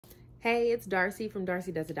Hey, it's Darcy from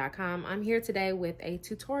darcydoesit.com. I'm here today with a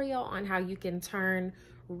tutorial on how you can turn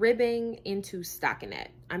ribbing into stockinette.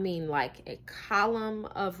 I mean, like a column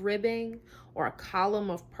of ribbing or a column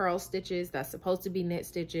of purl stitches that's supposed to be knit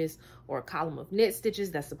stitches, or a column of knit stitches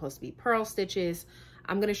that's supposed to be purl stitches.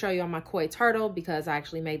 I'm going to show you on my koi turtle because I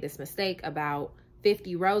actually made this mistake about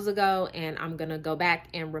 50 rows ago, and I'm going to go back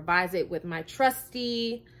and revise it with my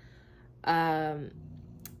trusty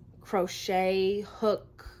crochet hook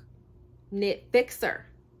knit fixer.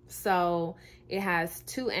 So it has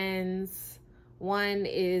two ends. One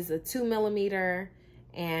is a 2mm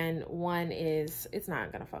and one is, it's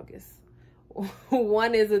not gonna focus.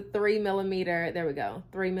 One is a 3mm, there we go,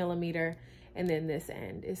 3mm, and then this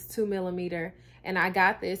end is 2mm. And I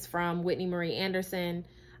got this from Whitney Marie Anderson.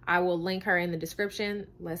 I will link her in the description.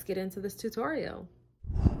 Let's get into this tutorial.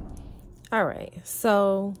 All right,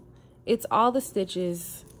 so it's all the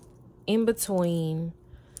stitches in between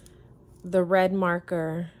the red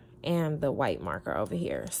marker and the white marker over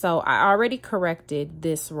here. So I already corrected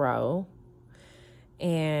this row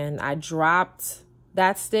and I dropped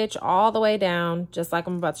that stitch all the way down, just like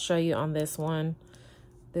I'm about to show you on this one.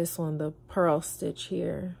 This one, the purl stitch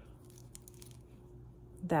here,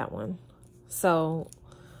 that one. So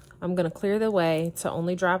I'm gonna clear the way to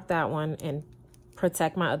only drop that one and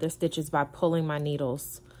protect my other stitches by pulling my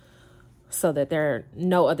needles so that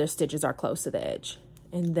no other stitches are close to the edge.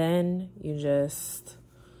 And then you just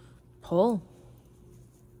pull.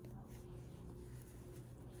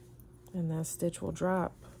 And that stitch will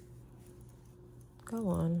drop. Go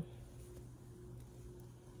on.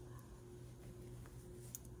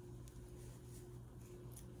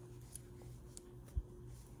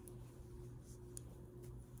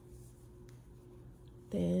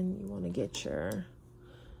 Then you want to get your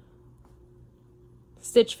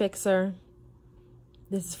stitch fixer.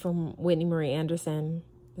 This is from Whitney Marie Anderson.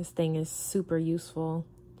 This thing is super useful.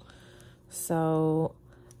 So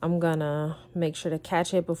I'm gonna make sure to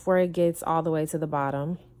catch it before it gets all the way to the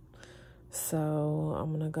bottom. So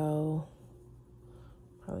I'm gonna go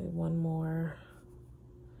probably one more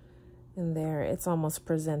in there. It's almost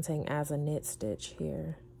presenting as a knit stitch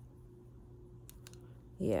here.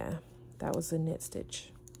 Yeah, that was a knit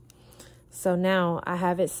stitch. So now I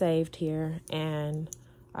have it saved here and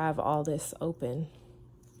I have all this open.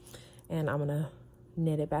 And I'm gonna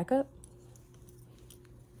knit it back up.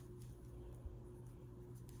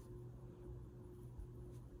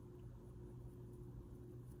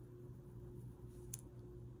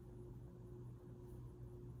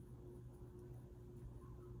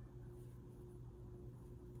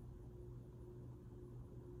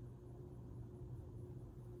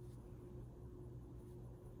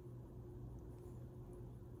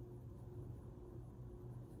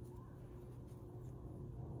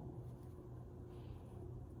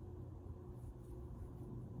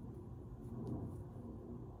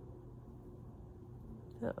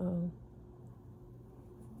 Uh-oh.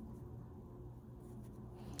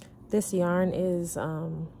 This yarn is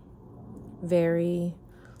very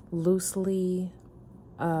loosely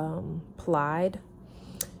plied.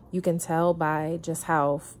 You can tell by just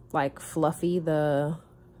how like fluffy the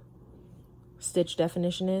stitch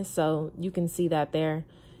definition is. So you can see that there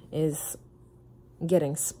is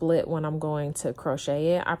getting split when I'm going to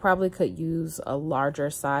crochet it. I probably could use a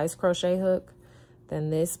larger size crochet hook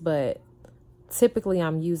than this, but typically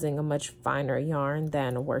I'm using a much finer yarn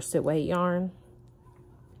than a worsted weight yarn.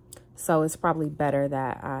 So it's probably better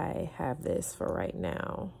that I have this for right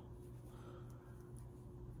now.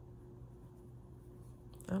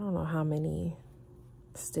 I don't know how many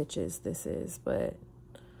stitches this is, but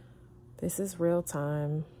this is real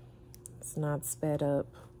time. It's not sped up.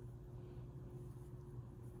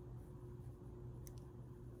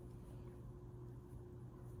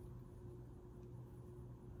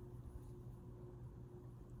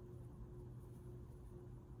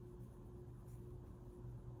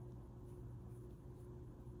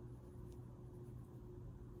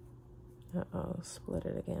 Uh-oh, split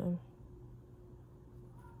it again.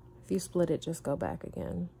 If you split it, just go back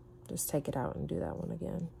again. Just take it out and do that one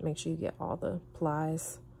again. Make sure you get all the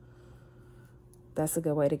plies. That's a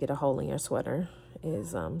good way to get a hole in your sweater,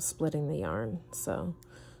 is splitting the yarn. So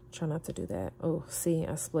try not to do that. Oh, see,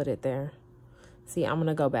 I split it there. See, I'm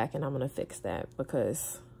gonna go back and I'm gonna fix that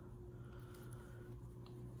because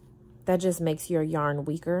that just makes your yarn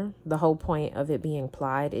weaker. The whole point of it being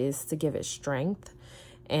plied is to give it strength.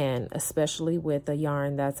 And especially with a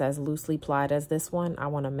yarn that's as loosely plied as this one, I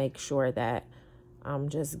want to make sure that I'm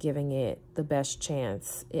just giving it the best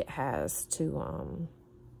chance it has to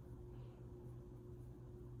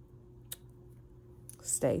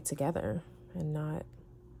stay together and not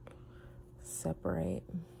separate.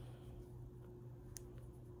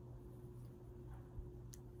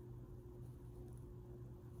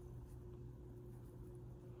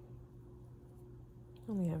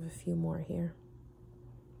 Only have a few more here.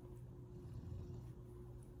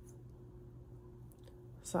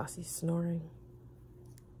 Saucy's snoring.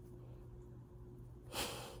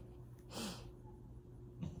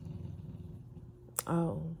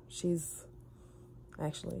 Oh, she's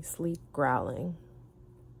actually sleep growling.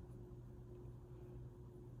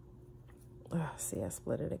 Oh, see, I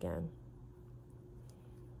split it again.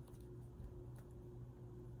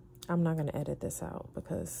 I'm not going to edit this out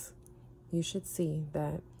because you should see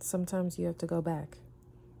that sometimes you have to go back.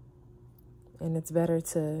 And it's better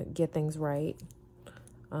to get things right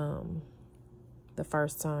the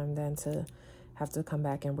first time than to have to come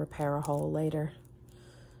back and repair a hole later.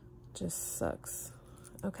 Just sucks.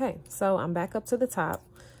 Okay, so I'm back up to the top.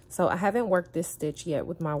 So I haven't worked this stitch yet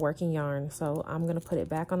with my working yarn, so I'm gonna put it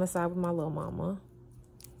back on the side with my little mama.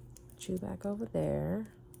 Put you back over there.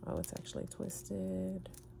 Oh, it's actually twisted.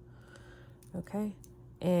 Okay,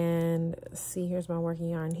 and see, here's my working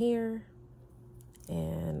yarn here,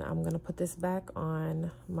 and I'm gonna put this back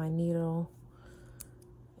on my needle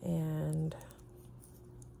and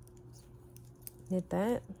knit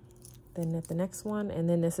that, then knit the next one, and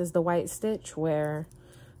then this is the white stitch where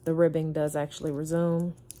the ribbing does actually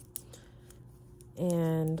resume.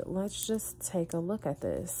 And let's just take a look at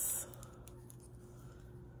this.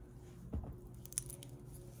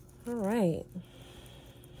 All right,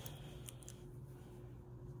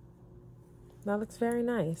 that looks very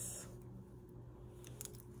nice.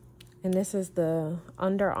 And this is the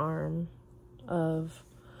underarm of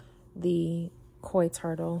the koi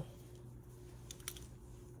turtle.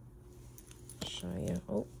 Show you.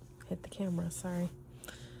 Oh, hit the camera, sorry.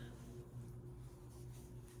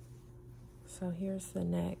 So here's the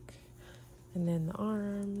neck, and then the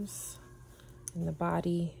arms, and the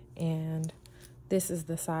body, and this is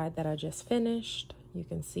the side that I just finished. You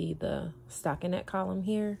can see the stockinette column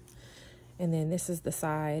here, and then this is the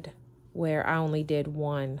side where I only did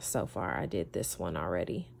one so far. I did this one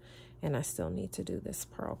already, and I still need to do this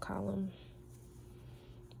purl column.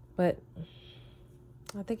 But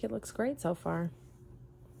I think it looks great so far.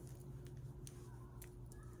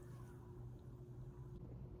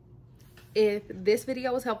 If this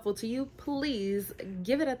video was helpful to you, please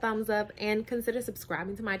give it a thumbs up and consider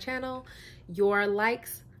subscribing to my channel. Your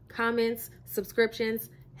likes, comments, subscriptions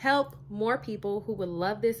help more people who would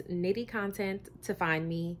love this knitty content to find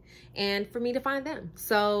me and for me to find them.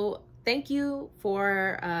 So thank you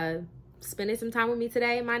for spending some time with me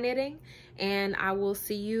today in my knitting, and I will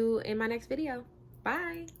see you in my next video.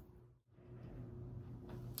 Bye.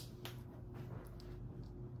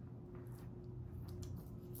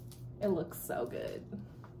 It looks so good.